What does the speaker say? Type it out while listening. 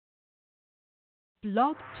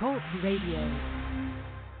Blog Talk Radio.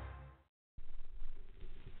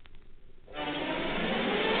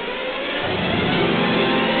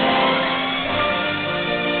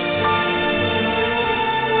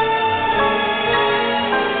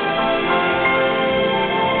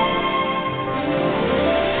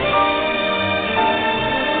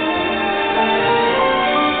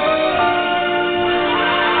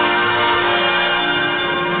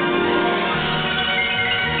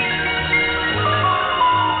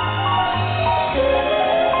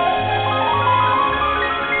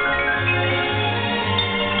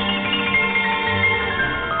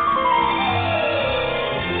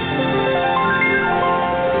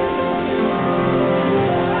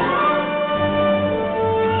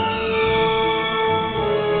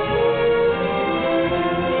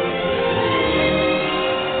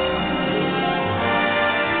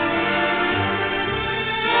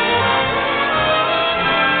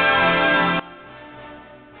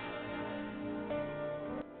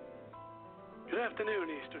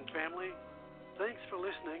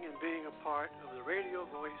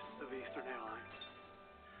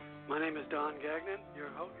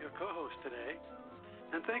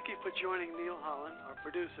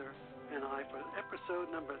 Producer and I for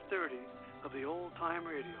episode number 30 of the Old Time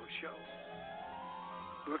Radio Show.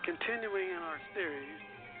 We're continuing in our series,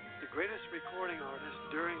 The Greatest Recording Artists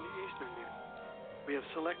During the Eastern Year. We have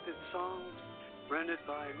selected songs rendered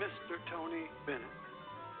by Mr. Tony Bennett.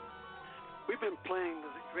 We've been playing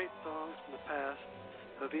the great songs from the past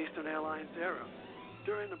of Eastern Airlines era.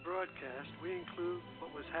 During the broadcast, we include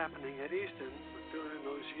what was happening at Eastern during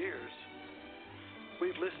those years.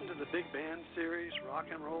 We've listened to the Big Band series, Rock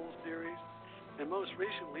and Roll series, and most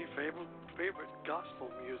recently, favorite gospel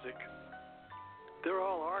music. They're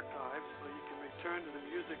all archived, so you can return to the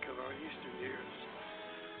music of our Eastern years.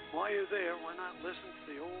 While you're there, why not listen to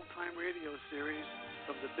the Old Time Radio series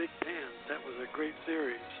of the Big Band? That was a great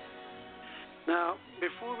series. Now,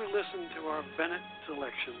 before we listen to our Bennett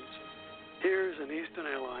selections, here's an Eastern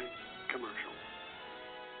Airlines commercial.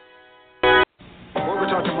 What we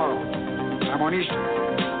talk tomorrow? I'm on Eastern.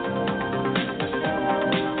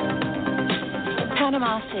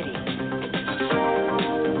 Panama City.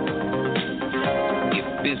 If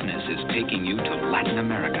business is taking you to Latin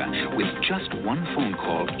America, with just one phone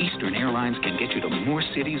call, Eastern Airlines can get you to more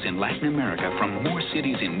cities in Latin America from more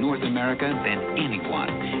cities in North America than anyone,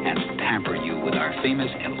 and pamper you with our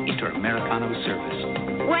famous El Interamericano service.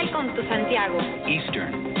 Welcome to Santiago.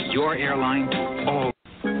 Eastern, your airline to all.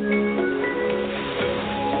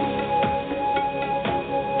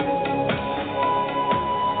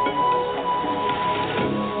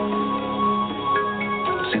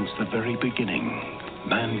 Very beginning,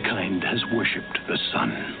 mankind has worshipped the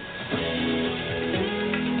sun.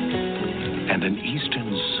 And in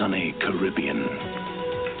eastern sunny Caribbean,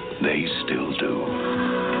 they still do.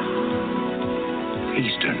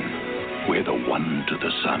 Eastern, we're the one to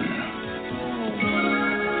the sun.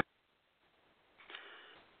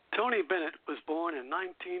 Tony Bennett was born in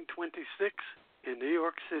 1926 in New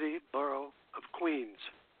York City borough of Queens.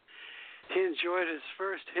 He enjoyed his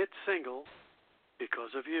first hit single,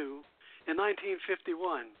 Because of You, in 1951,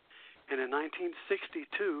 and in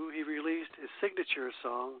 1962 he released his signature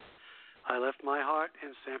song, I Left My Heart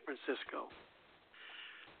in San Francisco.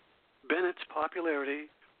 Bennett's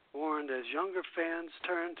popularity warmed as younger fans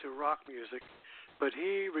turned to rock music, but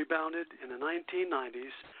he rebounded in the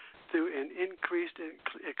 1990s through an increased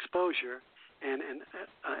exposure and an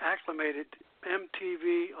acclimated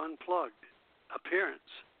MTV Unplugged appearance.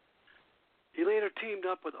 He later teamed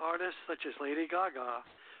up with artists such as Lady Gaga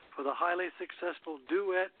for the highly successful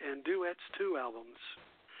Duet and Duets 2 albums,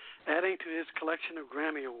 adding to his collection of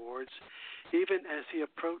Grammy Awards even as he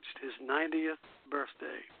approached his 90th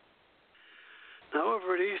birthday. Now,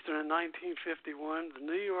 over at Eastern in 1951, the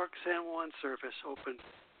New York San Juan service opened.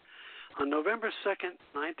 On November 2nd,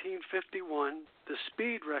 1951, the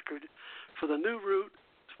speed record for the new route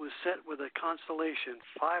was set with a Constellation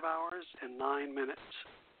 5 hours and 9 minutes.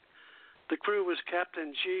 The crew was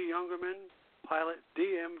Captain G. Youngerman, pilot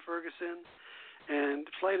D.M. Ferguson, and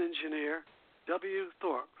flight engineer W.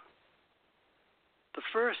 Thorpe. The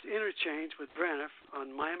first interchange with Braniff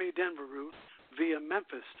on Miami-Denver route via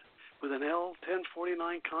Memphis with an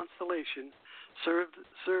L-1049 Constellation started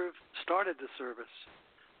the service.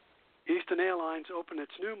 Eastern Airlines opened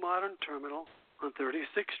its new modern terminal on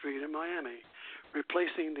 36th Street in Miami,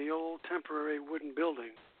 replacing the old temporary wooden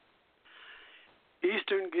building.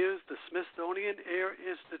 Eastern gives the Smithsonian Air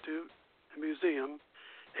Institute Museum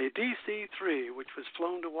a DC-3, which was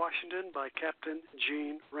flown to Washington by Captain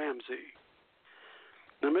Gene Ramsey.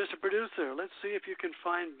 Now, Mr. Producer, let's see if you can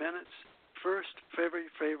find Bennett's first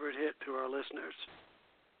favorite hit to our listeners.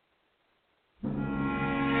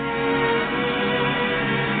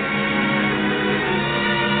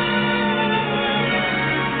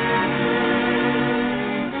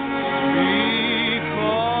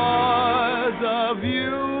 Because of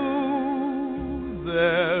you,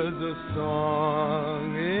 there's a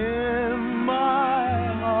song in my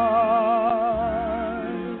heart.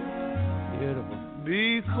 Beautiful.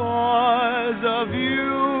 Because of you,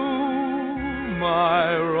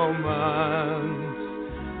 my romance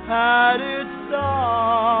had its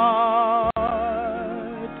start.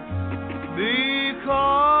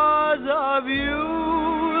 Because of you,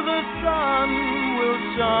 the sun will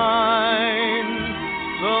shine,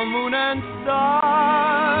 the moon and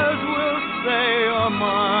stars will say are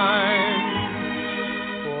mine,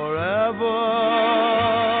 forever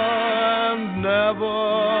and never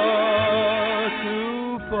to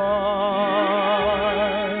part.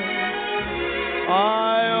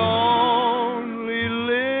 I only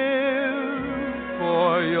live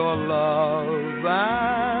for your love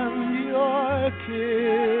and your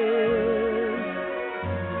kiss.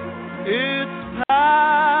 It's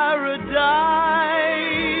paradise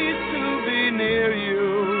to be near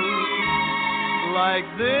you like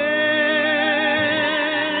this.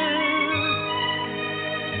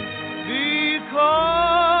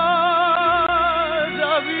 Because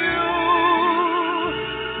of you,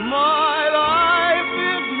 my life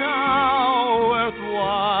is now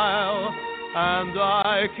worthwhile, and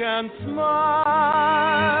I can smile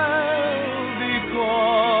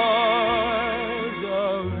because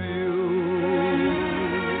of you.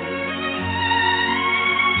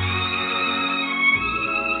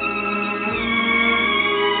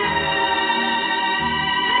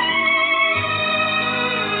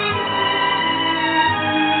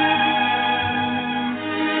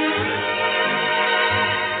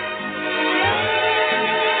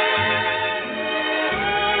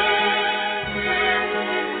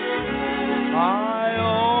 I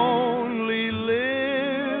only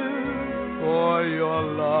live for your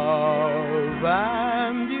love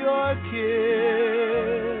and your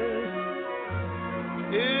kiss.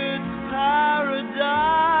 It's paradise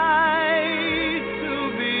to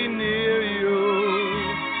be near you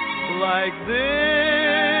like this.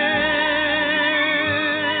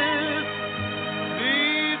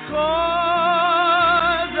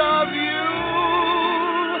 Because of you,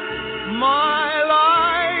 my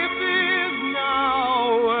life is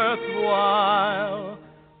now worthwhile,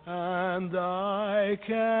 and I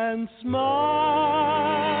can smile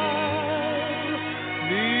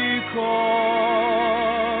because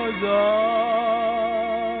of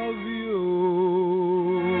you.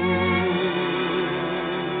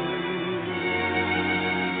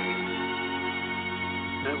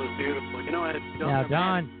 That was beautiful. You know, I had Now,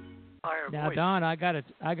 Don, higher Now, voice. Don, I got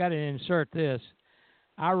to insert this.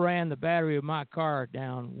 I ran the battery of my car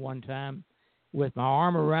down one time with my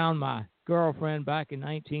arm around my girlfriend back in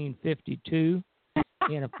 1952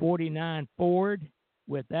 in a 49 Ford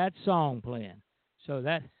with that song playing. So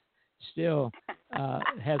that still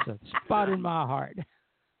has a spot in my heart.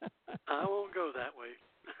 I won't go that way.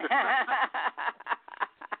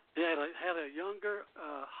 Yeah, I had a younger,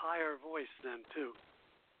 higher voice then, too.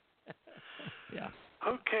 Yeah.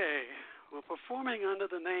 Okay. Well, performing under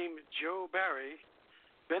the name Joe Barry,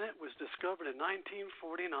 Bennett was discovered in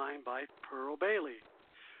 1949 by Pearl Bailey,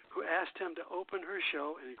 who asked him to open her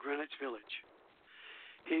show in Greenwich Village.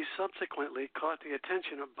 He subsequently caught the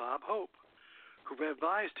attention of Bob Hope, who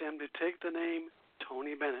advised him to take the name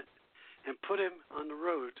Tony Bennett and put him on the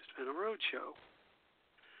road in a road show.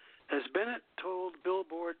 As Bennett told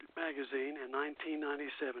Billboard magazine in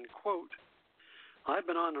 1997, quote, "I've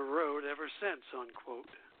been on the road ever since," unquote.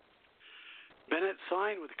 Bennett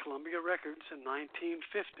signed with Columbia Records in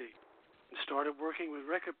 1950 and started working with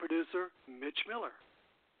record producer Mitch Miller.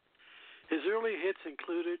 His early hits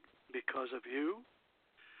included Because of You,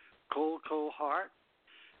 Cold Cold Heart,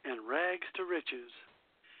 and Rags to Riches,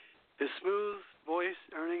 his smooth voice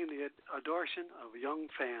earning the adoration of young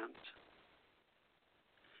fans.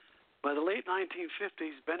 By the late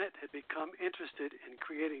 1950s, Bennett had become interested in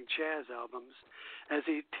creating jazz albums as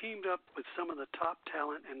he teamed up with some of the top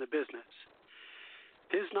talent in the business.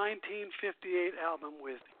 His 1958 album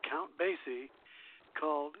with Count Basie,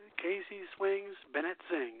 called Casey Swings, Bennett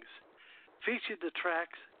Sings, featured the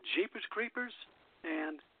tracks Jeepers Creepers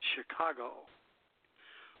and Chicago.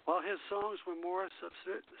 While his songs were more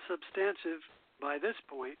substantive by this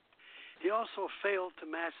point, he also failed to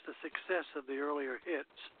match the success of the earlier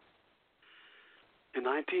hits. In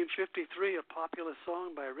 1953, a popular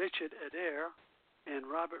song by Richard Adair and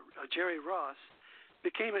Jerry Ross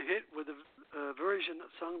became a hit with a version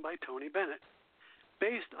sung by Tony Bennett,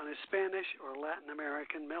 based on a Spanish or Latin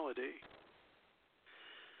American melody.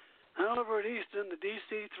 And over at Eastern, the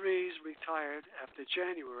DC-3s retired after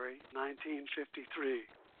January 1953.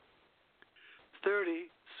 30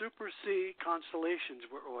 Super C constellations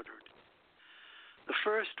were ordered. The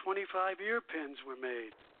first 25-year pins were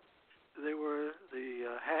made. They were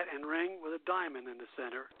the hat and ring with a diamond in the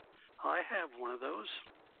center. I have one of those.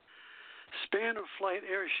 Span of Flight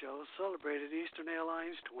Air Show celebrated Eastern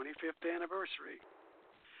Airlines' 25th anniversary.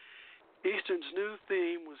 Eastern's new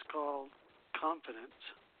theme was called Confidence.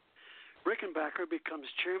 Rickenbacker becomes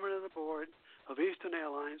chairman of the board of Eastern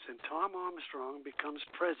Airlines, and Tom Armstrong becomes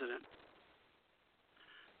president.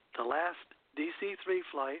 The last DC-3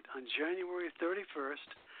 flight on January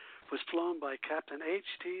 31st was flown by Captain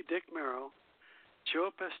H.T. Dick Merrill,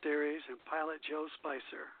 Joe Pasteres, and pilot Joe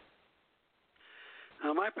Spicer.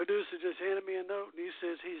 Now, my producer just handed me a note, and he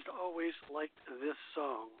says he's always liked this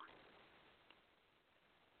song.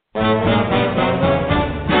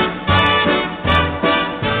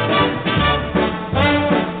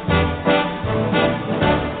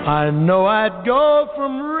 I know I'd go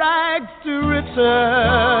from rags to riches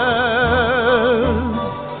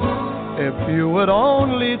if you would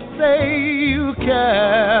only say you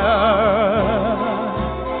care.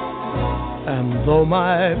 And though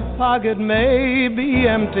my pocket may be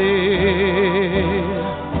empty,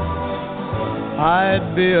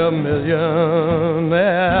 I'd be a millionaire.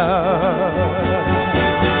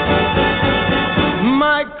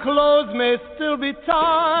 My clothes may still be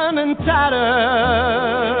torn and tattered,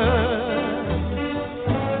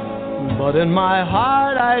 but in my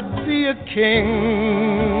heart I'd be a king.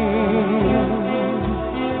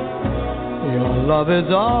 Your love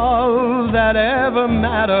is all that ever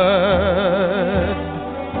mattered.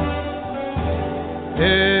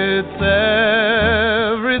 It's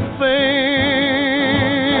everything.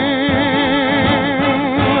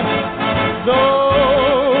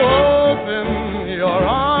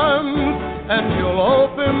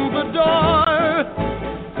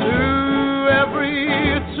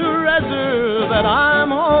 That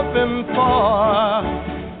I'm hoping for.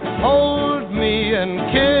 Hold me and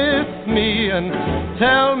kiss me and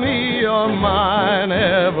tell me you're mine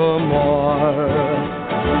evermore.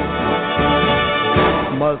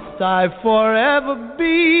 Must I forever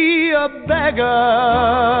be a beggar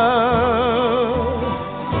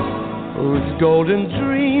whose golden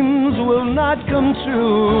dreams will not come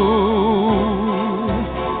true?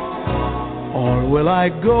 Or will I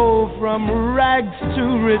go from rags to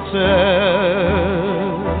riches?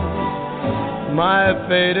 My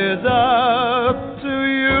fate is up to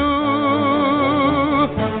you.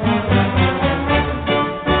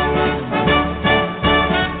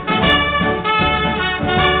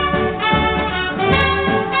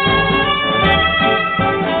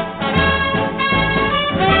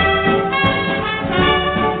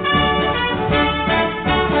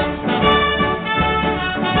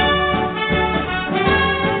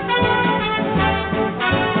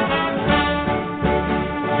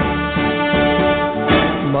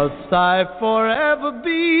 Must I forever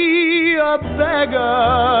be a beggar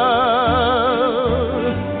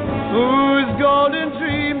whose golden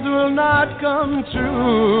dreams will not come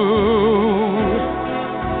true?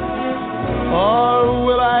 Or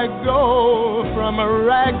will I go from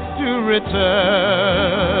rags to riches?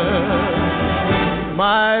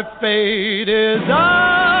 My fate is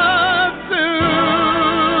up to you.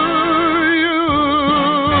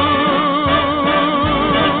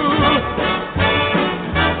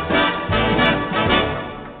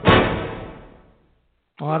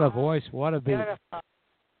 What a voice, what a beat.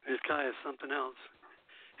 This guy is something else.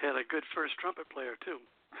 Had a good first trumpet player, too.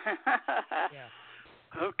 Yeah.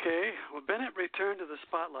 Okay, well, Bennett returned to the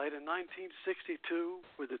spotlight in 1962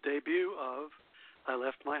 with the debut of I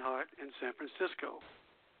Left My Heart in San Francisco.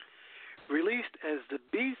 Released as the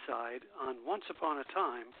B-side on Once Upon a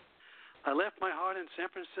Time, I Left My Heart in San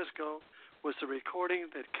Francisco was the recording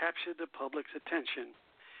that captured the public's attention.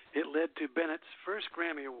 It led to Bennett's first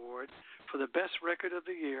Grammy Award for the Best Record of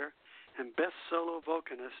the Year and Best Solo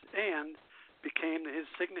Vocalist, and became his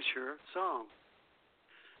signature song.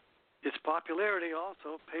 Its popularity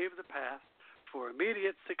also paved the path for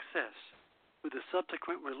immediate success with the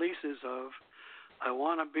subsequent releases of I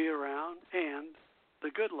Wanna Be Around and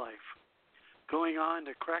The Good Life, going on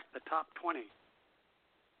to crack the top 20.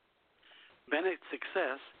 Bennett's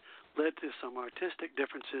success led to some artistic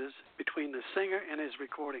differences between the singer and his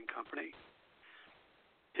recording company.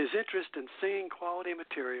 His interest in singing quality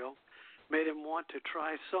material made him want to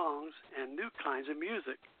try songs and new kinds of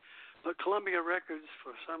music, But Columbia Records,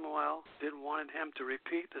 for some while, didn't want him to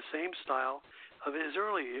repeat the same style of his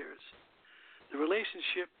early years. The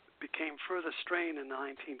relationship became further strained in the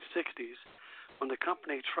 1960s when the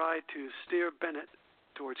company tried to steer Bennett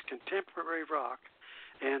towards contemporary rock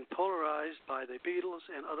and polarized by the Beatles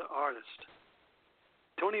and other artists.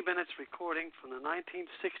 Tony Bennett's recording from the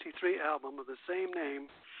 1963 album of the same name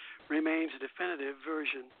remains a definitive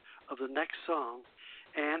version of the next song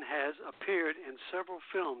and has appeared in several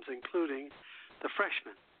films, including The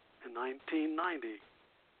Freshman in 1990.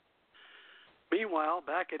 Meanwhile,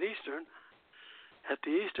 back at the Eastern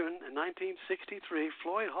in 1963,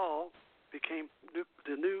 Floyd Hall became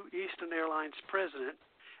the new Eastern Airlines president,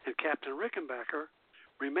 and Captain Rickenbacker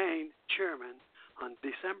remained chairman on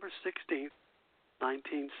December 16,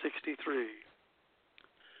 1963.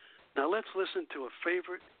 Now let's listen to a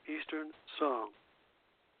favorite Eastern song.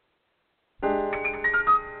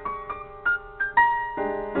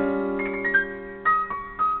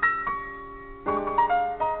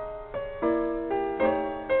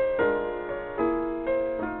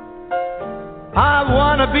 I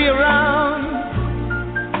wanna be around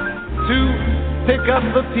to pick up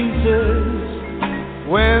the pieces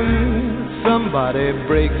when somebody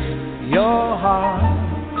breaks your heart.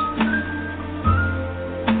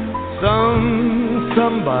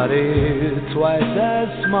 Somebody twice as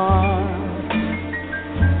smart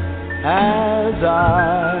as I.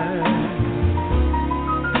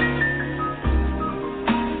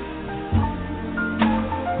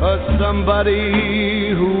 But somebody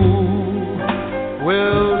who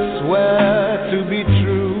will swear to be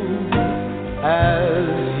true as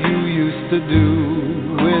you used to do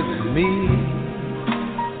with me,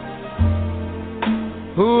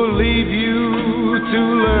 who'll leave you to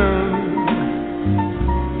learn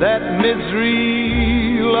that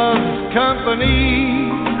misery loves company.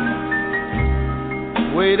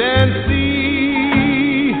 Wait and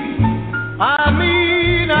see. I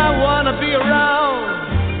mean, I wanna be around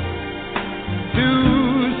to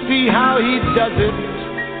see how he does it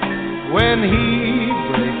when he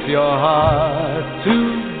breaks your heart to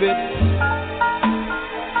bits.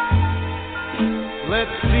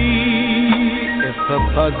 Let's see if the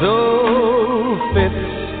puzzle fits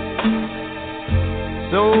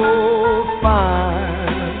so fine.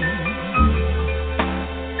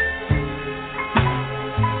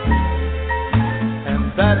 And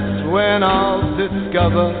that's when I'll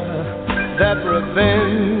discover that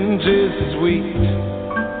revenge is sweet,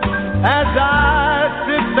 as I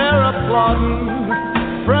sit there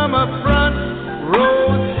applauding from a front row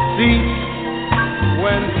seat.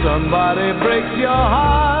 When somebody breaks your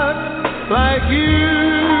heart like you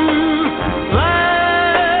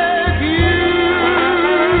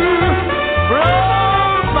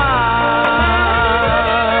broke mine.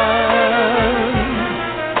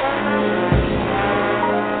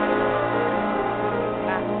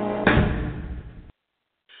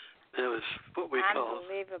 That was what we call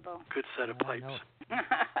a good set of pipes.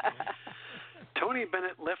 Tony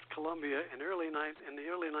Bennett left Columbia in the early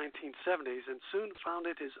 1970s and soon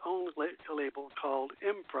founded his own label called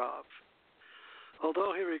Improv.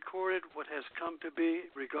 Although he recorded what has come to be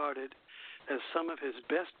regarded as some of his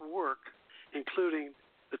best work, including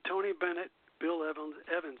the Tony Bennett Bill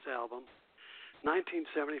Evans album,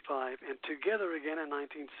 1975, and Together Again in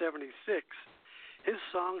 1976, his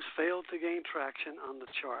songs failed to gain traction on the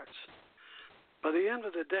charts. By the end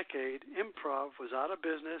of the decade, Improv was out of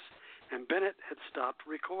business and Bennett had stopped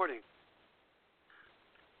recording.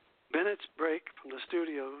 Bennett's break from the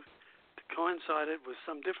studio coincided with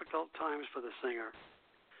some difficult times for the singer.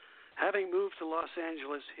 Having moved to Los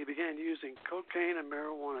Angeles, he began using cocaine and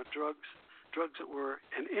marijuana drugs that were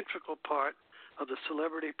an integral part of the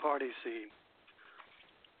celebrity party scene.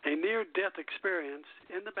 A near-death experience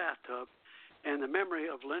in the bathtub and the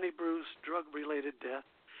memory of Lenny Bruce's drug-related death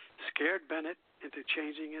scared Bennett into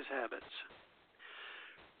changing his habits.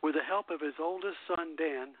 With the help of his oldest son,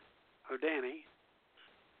 Danny,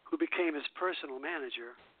 who became his personal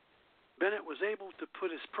manager, Bennett was able to put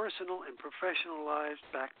his personal and professional lives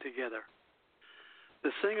back together. The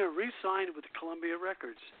singer re-signed with Columbia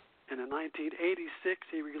Records, and in 1986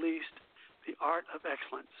 he released The Art of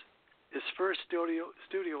Excellence, his first studio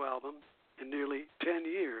album in nearly 10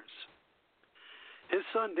 years. His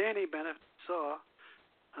son Danny Bennett saw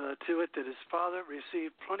to it that his father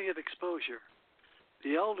received plenty of exposure.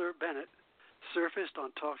 The elder Bennett surfaced on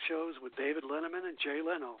talk shows with David Letterman and Jay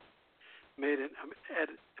Leno, made an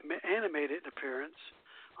animated appearance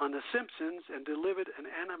on The Simpsons, and delivered an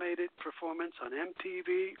animated performance on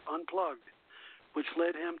MTV Unplugged, which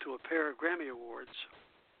led him to a pair of Grammy Awards.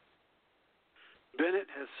 Bennett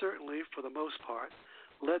has certainly, for the most part,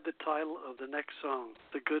 led the title of the next song,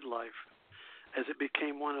 The Good Life, as it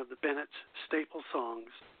became one of the Bennett's staple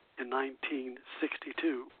songs in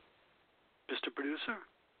 1962. Mr. Producer?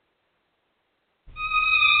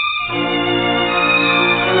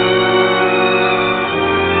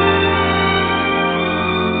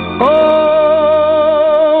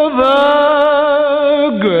 Oh,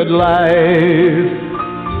 the good life,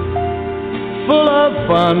 full of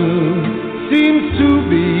fun, seems to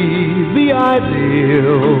be the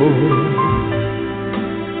ideal.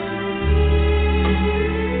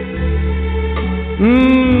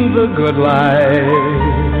 The good life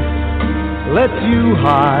lets you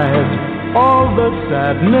hide all the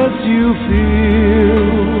sadness you feel.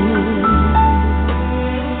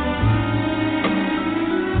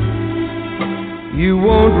 You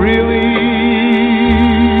won't really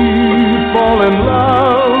fall in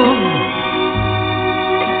love,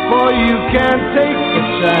 for you can't take the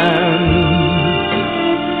chance.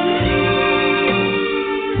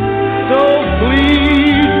 So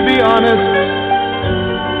please be honest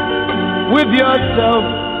with yourself.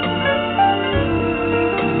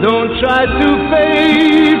 Don't try to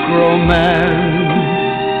fake romance.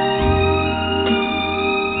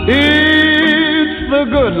 It's the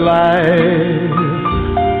good life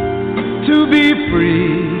to be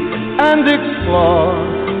free and explore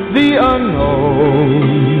the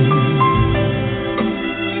unknown.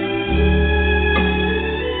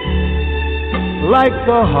 Like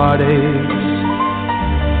the heartaches,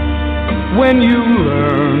 when you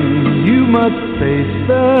learn you must face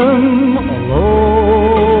them alone.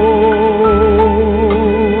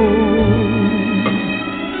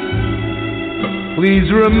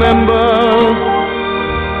 Please remember,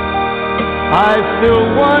 I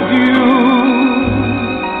still want you,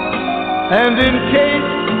 and in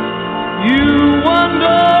case you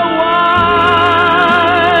wonder why,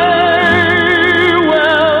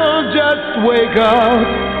 well, just wake up,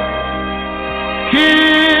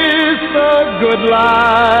 kiss the good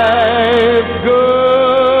life goodbye.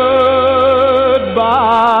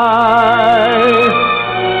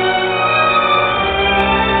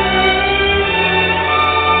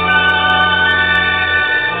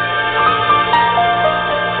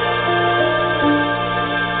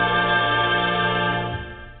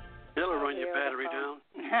 It'll run your battery down.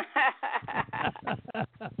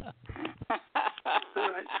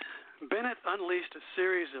 All right. Bennett unleashed a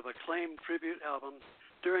series of acclaimed tribute albums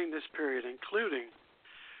during this period, including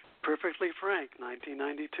Perfectly Frank,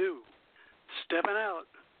 1992, Steppin' Out,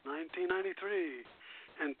 1993,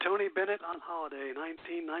 and Tony Bennett on Holiday,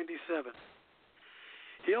 1997.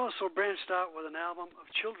 He also branched out with an album of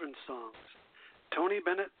children's songs, Tony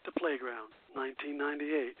Bennett, The Playground,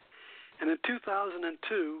 1998. And in 2002,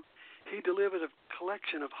 he delivered a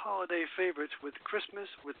collection of holiday favorites with Christmas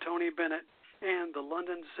with Tony Bennett and the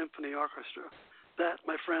London Symphony Orchestra. That,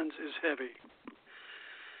 my friends, is heavy.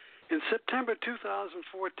 In September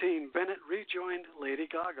 2014, Bennett rejoined Lady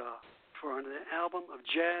Gaga for an album of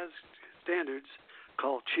jazz standards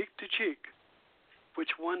called Cheek to Cheek,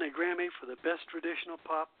 which won a Grammy for the Best Traditional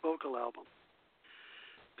Pop Vocal Album.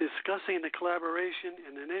 Discussing the collaboration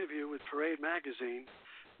in an interview with Parade magazine,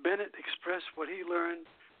 Bennett expressed what he learned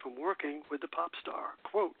from working with the pop star.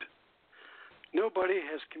 Quote, "Nobody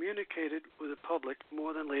has communicated with the public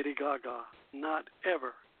more than Lady Gaga. Not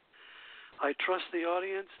ever. I trust the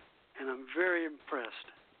audience, and I'm very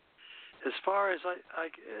impressed. As far as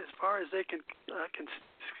they can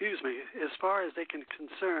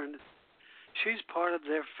concerned, she's part of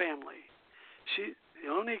their family. The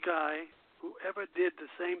only guy who ever did the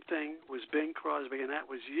same thing was Bing Crosby, and that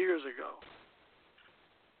was years ago."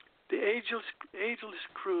 The ageless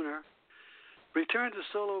crooner returned to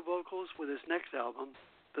solo vocals with his next album,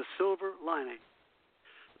 The Silver Lining.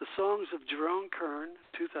 The songs of Jerome Kern,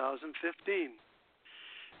 2015.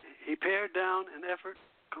 He pared down an effort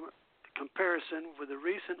comparison with the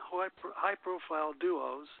recent high-profile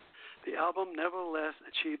duos. The album nevertheless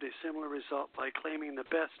achieved a similar result by claiming the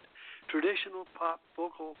Best Traditional Pop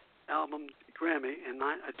Vocal Album Grammy in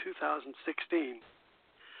 2016.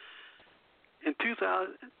 In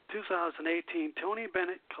 2018, Tony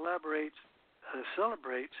Bennett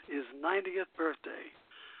celebrates his 90th birthday,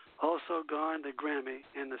 also garnered a Grammy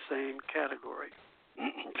in the same category.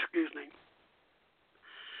 Excuse me.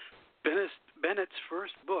 Bennett's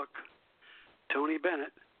first book, Tony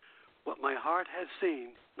Bennett, What My Heart Has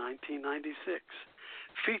Seen, 1996,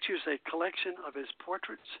 features a collection of his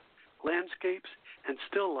portraits, landscapes, and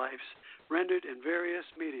still lifes rendered in various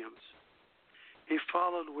mediums. He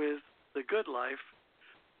followed with The Good Life,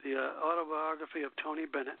 the autobiography of Tony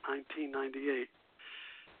Bennett, 1998.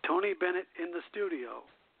 Tony Bennett in the Studio,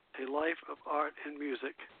 A Life of Art and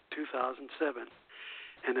Music, 2007,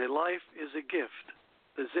 and A Life is a Gift,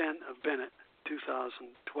 The Zen of Bennett,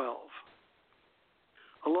 2012.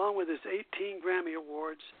 Along with his 18 Grammy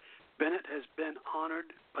Awards, Bennett has been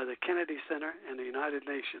honored by the Kennedy Center and the United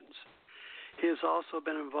Nations. He has also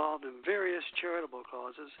been involved in various charitable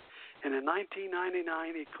causes, and in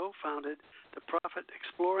 1999 he co-founded the Prophet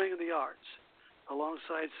Exploring the Arts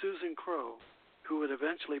alongside Susan Crowe, who would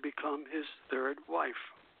eventually become his third wife.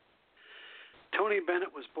 Tony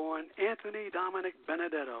Bennett was born Anthony Dominic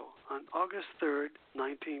Benedetto on August 3,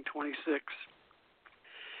 1926,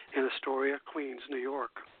 in Astoria, Queens, New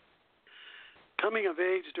York. Coming of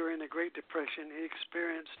age during the Great Depression, he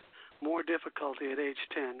experienced more difficulty at age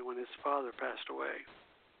 10 when his father passed away.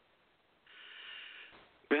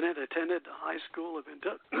 Bennett attended the High School of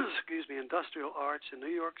Industrial Arts in New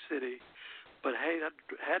York City, but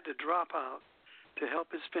had to drop out to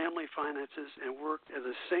help his family finances and worked as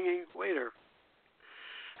a singing waiter.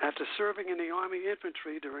 After serving in the Army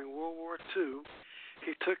Infantry during World War II,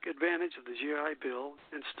 he took advantage of the GI Bill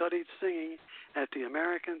and studied singing at the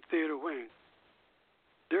American Theater Wing.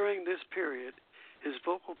 During this period, his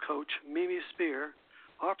vocal coach, Mimi Spear,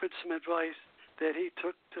 offered some advice that he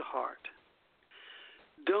took to heart.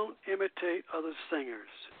 Don't imitate other singers.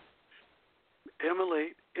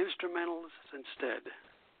 Emulate instrumentalists instead.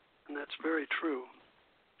 And that's very true.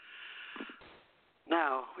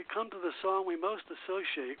 Now, we come to the song we most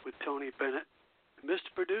associate with Tony Bennett.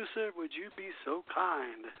 Mr. Producer, would you be so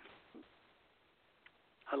kind?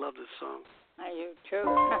 I love this song. I do too.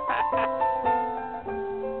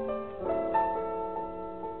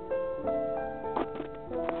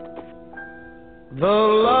 The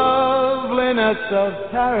loveliness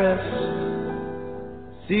of Paris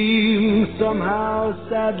seems somehow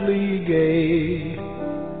sadly gay.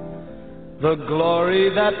 The glory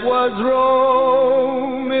that was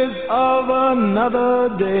Rome is of another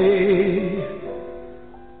day.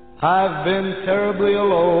 I've been terribly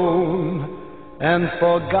alone and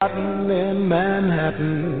forgotten in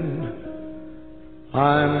Manhattan.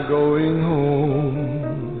 I'm going home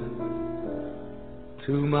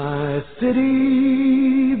to my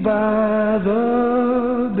city by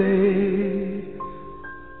the bay.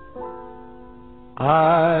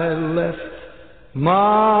 I left my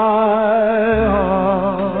heart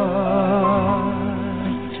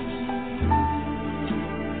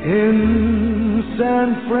in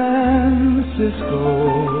San Francisco.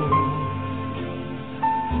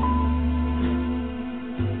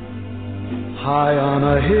 High on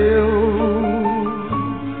a hill,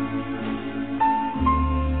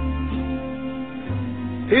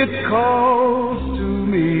 it calls to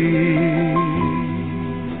me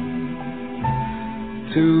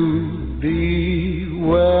to be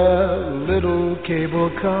where little cable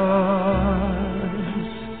cars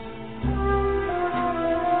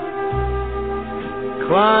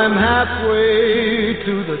climb halfway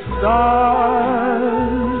to the stars.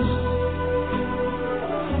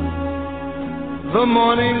 The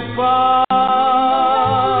morning fog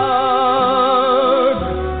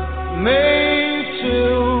may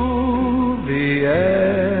chill the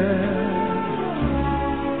air.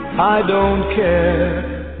 I don't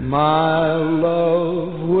care, my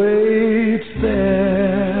love waits there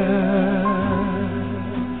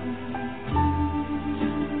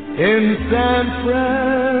in San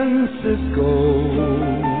Francisco.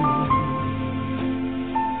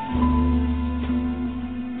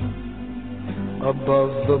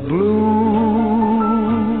 Above the blue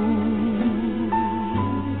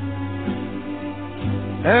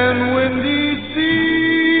and windy sea,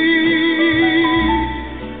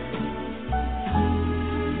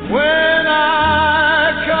 when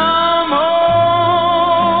I come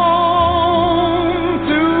home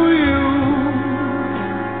to you,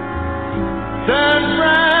 San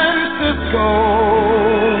Francisco,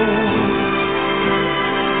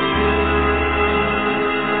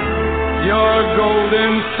 your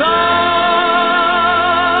golden sun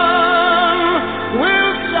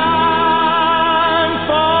will shine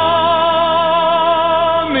for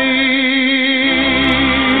me.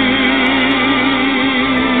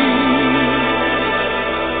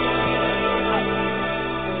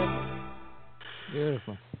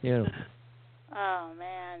 Beautiful, beautiful. Oh,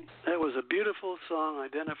 man. That was a beautiful song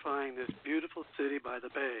identifying this beautiful city by the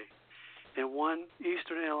bay, and one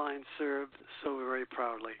Eastern Airlines served so very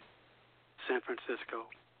proudly, San Francisco.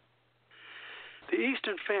 The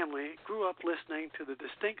Eastern family grew up listening to the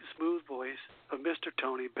distinct smooth voice of Mr.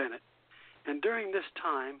 Tony Bennett, and during this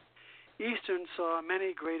time, Eastern saw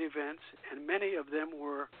many great events, and many of them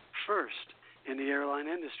were first in the airline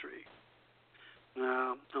industry.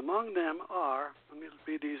 Now, among them are, let me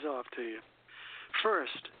read these off to you.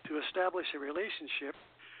 First, to establish a relationship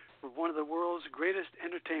with one of the world's greatest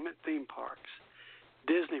entertainment theme parks,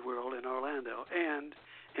 Disney World in Orlando, and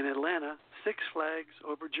in Atlanta, Six Flags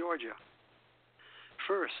over Georgia.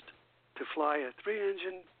 First, to fly a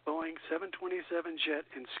 3-engine Boeing 727 jet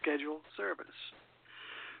in scheduled service.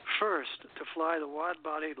 First, to fly the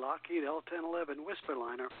wide-body Lockheed L-1011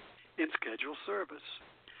 Whisperliner in scheduled service.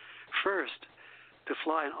 First, to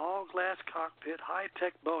fly an all-glass cockpit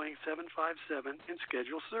high-tech Boeing 757 in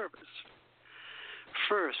scheduled service.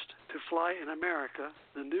 First, to fly in America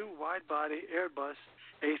the new wide-body Airbus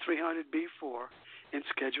A300B4 in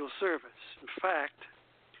scheduled service. In fact,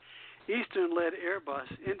 Eastern led Airbus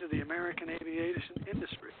into the American aviation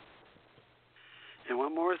industry. And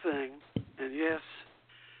one more thing, and yes,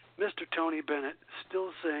 Mr. Tony Bennett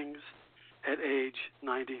still sings at age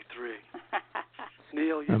 93.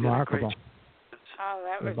 Neil, you Remarkable. did a great job. Oh,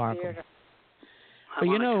 that was Remarkable. beautiful. I Well,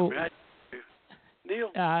 you wanna know, congratulate you.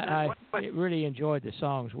 Neil, I what- really enjoyed the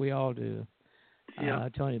songs. We all do. Yeah.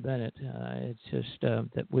 Tony Bennett. It's just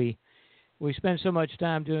that we spend so much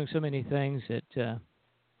time doing so many things that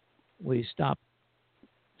we stop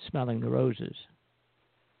smelling the roses.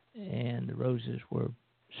 And the roses were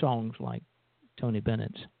songs like Tony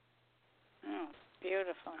Bennett's. Oh,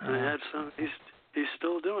 beautiful. I had some. He's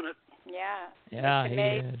still doing it. Yeah. Yeah, It's he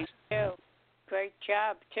amazing, is. too. Great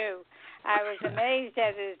job, too. I was amazed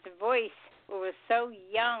at his voice. It was so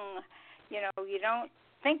young. You know, you don't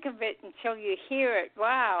think of it until you hear it.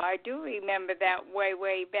 Wow, I do remember that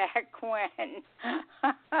way back when.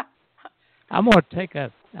 I'm gonna take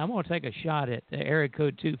a shot at the area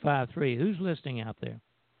code 253. Who's listening out there?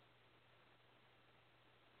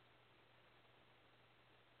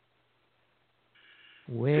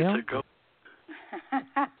 Well, It's a go.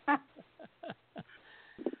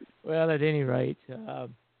 well, at any rate,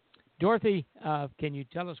 Dorothy, can you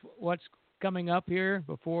tell us what's coming up here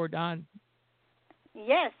before Don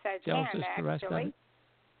Yes, I tells can, us the rest of actually.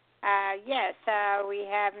 it? Yes, we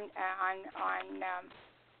have on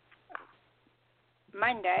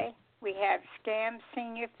Monday, we have Scam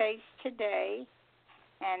Senior Face Today,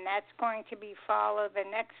 and that's going to be followed the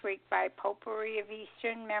next week by Potpourri of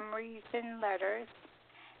Eastern Memories and Letters.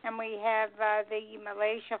 And we have the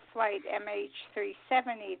Malaysia flight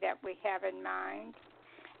MH370 that we have in mind.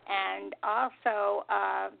 And also,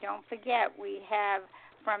 don't forget, we have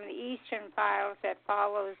From the Eastern Files that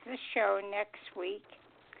follows this show next week.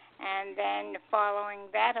 And then following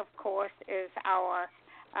that, of course, is our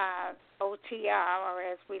OTR, or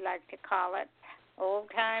as we like to call it, Old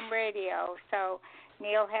Time Radio. So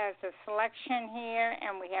Neil has a selection here,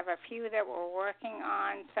 and we have a few that we're working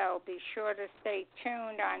on. So be sure to stay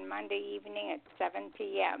tuned on Monday evening at 7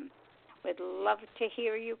 p.m. We'd love to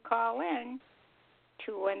hear you call in,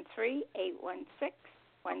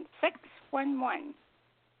 213-816-1611.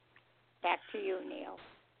 Back to you, Neil.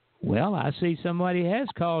 Well, I see somebody has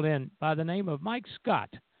called in by the name of Mike Scott.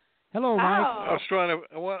 Hello, Mike. I was trying to.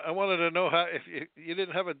 I wanted to know how if you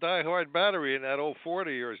didn't have a die-hard battery in that old Ford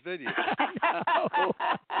of yours, did you? No.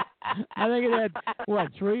 I think it had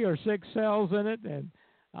 3 or 6 cells in it, and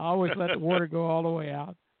I always let the water go all the way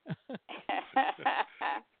out.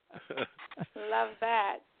 Love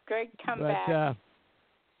that. Great comeback. But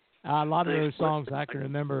a lot of those songs I can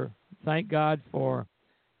remember. Thank God for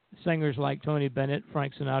singers like Tony Bennett,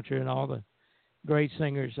 Frank Sinatra, and all the great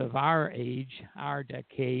singers of our age, our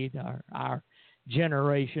decade, our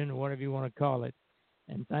generation, whatever you want to call it.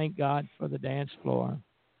 And thank God for the dance floor.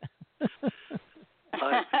 Back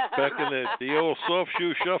in the old soft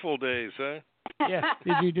shoe shuffle days, huh? Yeah.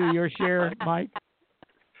 Did you do your share, Mike?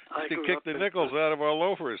 To kick the nickels out of our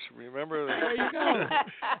loafers. Remember the There you go.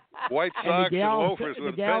 white And socks the and gals, loafers the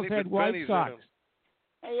with gals had white pennies socks.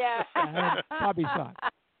 in them. Yeah. I had puppy socks.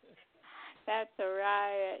 That's a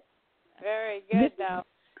riot. Very good, though.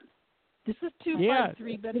 This is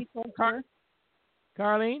 253 Betty Foster.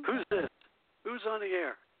 Carlene? Who's this? Who's on the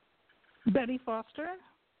air? Betty Foster.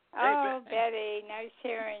 Oh, Betty, nice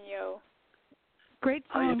hearing you. Great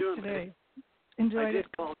How you songs doing, today. Betty? Enjoyed I it.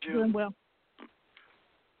 did call you. Doing well.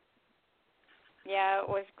 Yeah, it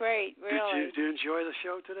was great, really. Did you enjoy the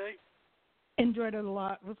show today? Enjoyed it a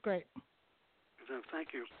lot. It was great. Thank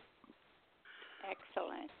you.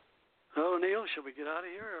 Excellent. Oh, Neil, shall we get out of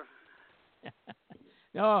here?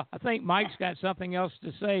 No, I think Mike's got something else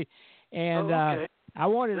to say. And okay. I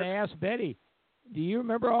wanted to ask Betty, do you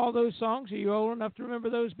remember all those songs? Are you old enough to remember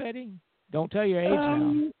those, Betty? Don't tell your age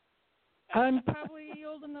now. I'm probably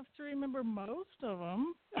old enough to remember most of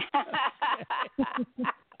them.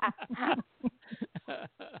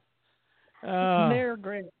 They're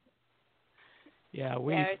great.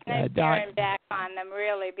 hearing back on them,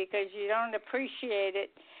 really, because you don't appreciate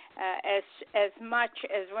it as much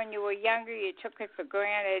as when you were younger. You took it for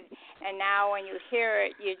granted, and now when you hear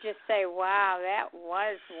it, you just say, wow, that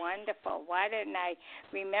was wonderful. Why didn't I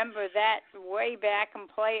remember that way back and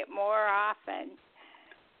play it more often?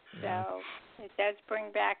 Yeah. So it does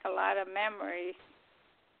bring back a lot of memories.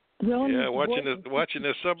 Well, yeah, watching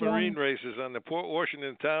the submarine races on the Port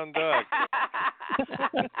Washington Town Dock.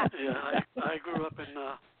 Yeah, I grew up in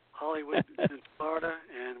Hollywood, in Florida,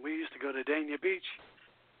 and we used to go to Dania Beach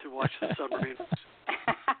to watch the submarines.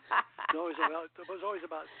 There was always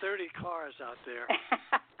about 30 cars out there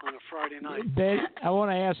on a Friday night. Betty, I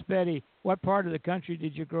want to ask Betty, what part of the country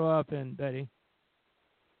did you grow up in, Betty?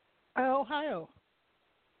 Ohio.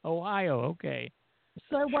 Ohio, okay.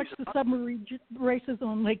 So I watched the submarine races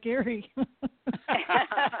on Lake Erie.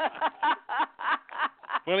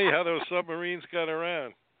 Funny how those submarines got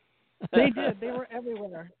around. They did. They were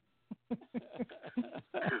everywhere.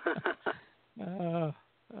 Oh,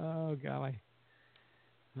 golly.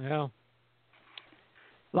 Well,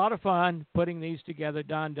 a lot of fun putting these together.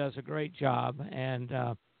 Don does a great job, and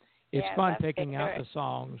it's fun picking out the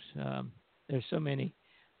songs. There's so many.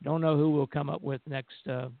 Don't know who we'll come up with next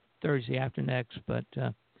Thursday after next, but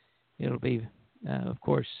it'll be, of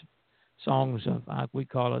course, songs of, we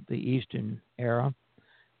call it the Eastern era,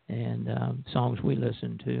 and songs we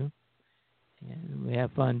listen to, and we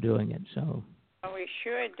have fun doing it. So we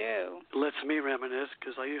sure do. It lets me reminisce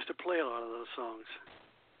because I used to play a lot of those songs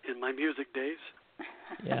in my music days.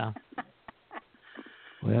 Yeah.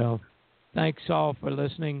 Well, thanks all for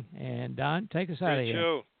listening, and Don, take us out of here.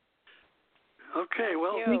 Show. Okay,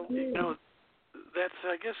 well, you know,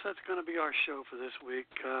 I guess that's going to be our show for this week.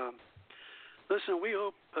 Listen, we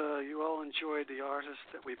hope you all enjoyed the artists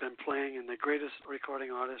that we've been playing and the greatest recording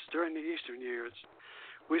artists during the Eastern years.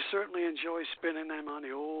 We certainly enjoy spinning them on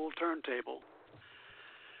the old turntable.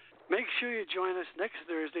 Make sure you join us next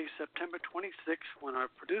Thursday, September 26th, when our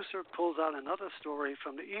producer pulls out another story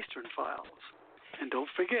from the Eastern Files. And don't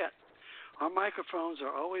forget, our microphones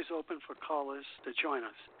are always open for callers to join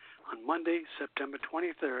us on Monday, September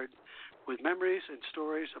 23rd, with memories and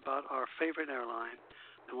stories about our favorite airline,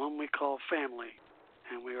 the one we call Family,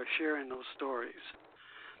 and we are sharing those stories.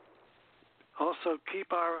 Also,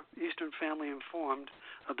 keep our Eastern family informed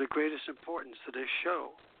of the greatest importance to this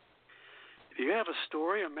show. If you have a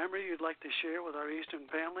story or memory you'd like to share with our Eastern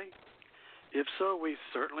family, if so, we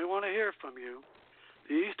certainly want to hear from you.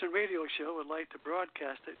 The Eastern Radio Show would like to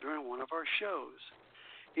broadcast it during one of our shows.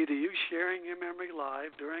 Either you sharing your memory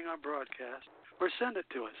live during our broadcast or send it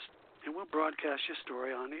to us, and we'll broadcast your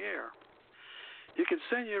story on the air. You can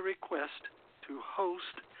send your request to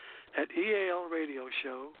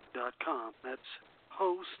host@ealradioshow.com. That's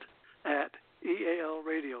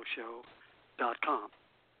host@ealradioshow.com.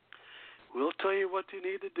 We'll tell you what you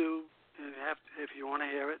need to do if you want to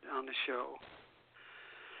hear it on the show.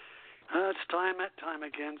 It's that time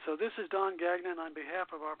again. So this is Don Gagnon on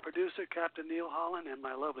behalf of our producer, Captain Neil Holland, and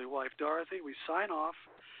my lovely wife, Dorothy. We sign off,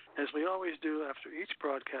 as we always do after each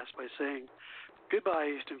broadcast, by saying goodbye,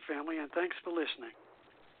 Eastern family, and thanks for listening.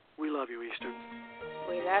 We love you, Eastern.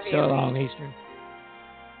 We love you. So long, Eastern.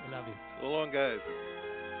 We love you. So long, guys.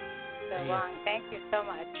 So long. Thank you so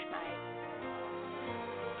much, Mike.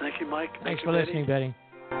 Thank you, Mike. Thanks for listening, Betty.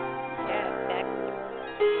 Yes, excellent.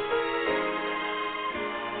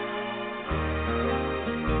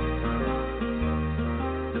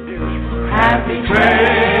 Happy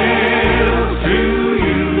trails to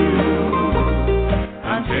you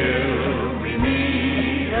until we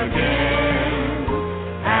meet again.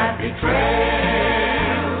 Happy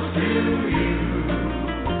trails to you.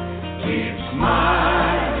 Keep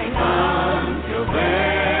smiling until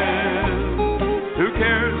then. Who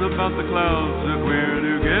cares about the clouds if we're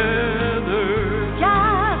together?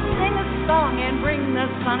 Just sing a song and bring the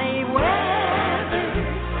sunny weather.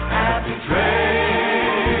 Happy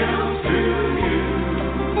trails to you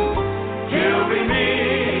till we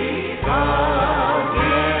meet again.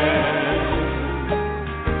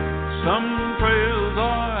 Some trails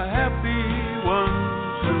are happy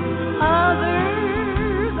ones,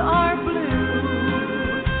 Others are blue.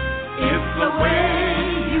 if the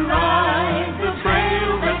way you ride the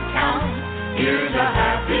trail that counts, here's a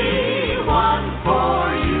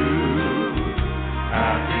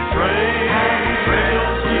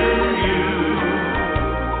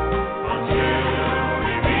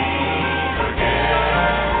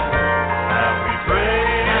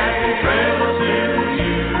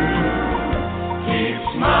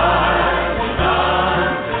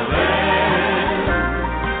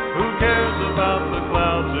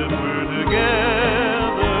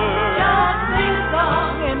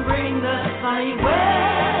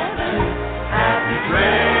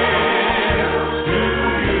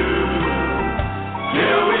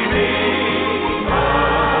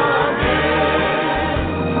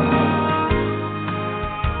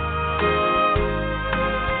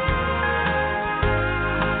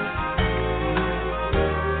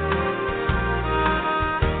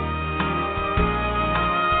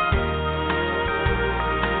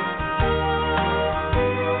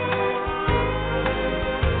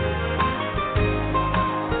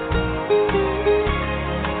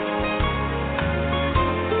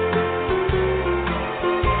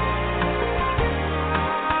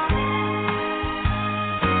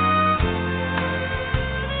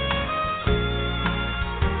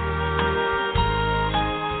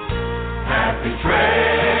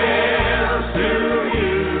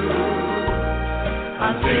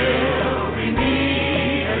until we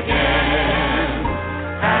meet again.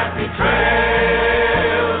 Happy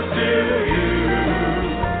trails to you.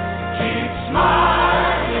 Keep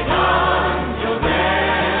smiling until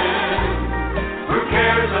then. Who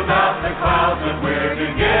cares about the clouds when we're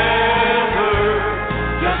together?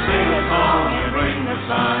 Just sing a song and bring the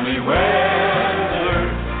sunny weather.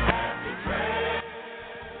 Happy trails.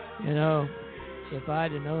 You know, if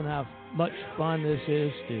I'd have known how much fun this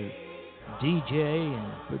is to DJ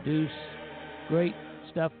and produce great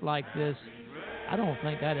stuff like this, I don't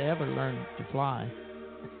think I'd ever learn to fly.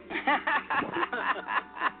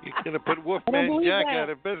 You're going to put Wolfman Jack out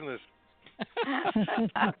of business.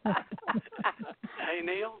 Hey,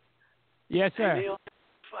 Neil? Yes, sir. Hey, Neil,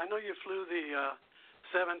 I know you flew the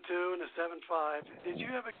 7.2 and the 7.5. Did you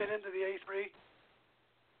ever get into the A3?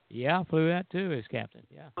 Yeah, I flew that too as captain,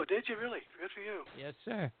 yeah. Oh, did you really? Good for you. Yes,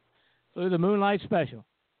 sir. Flew the Moonlight Special.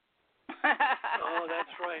 Oh,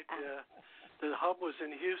 that's right. The hub was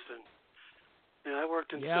in Houston. Yeah, I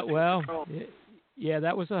worked in system control. Yeah,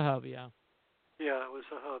 that was a hub, yeah. Yeah, it was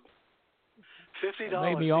a hub. $50. It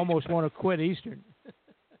made me almost want to quit Eastern.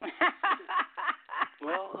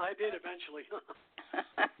 Well, I did eventually.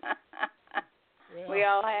 We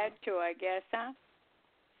all had to, I guess, huh?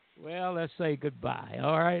 Well, let's say goodbye.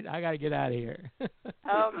 All right, I got to get out of here. Okay.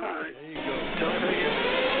 There you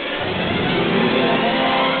go.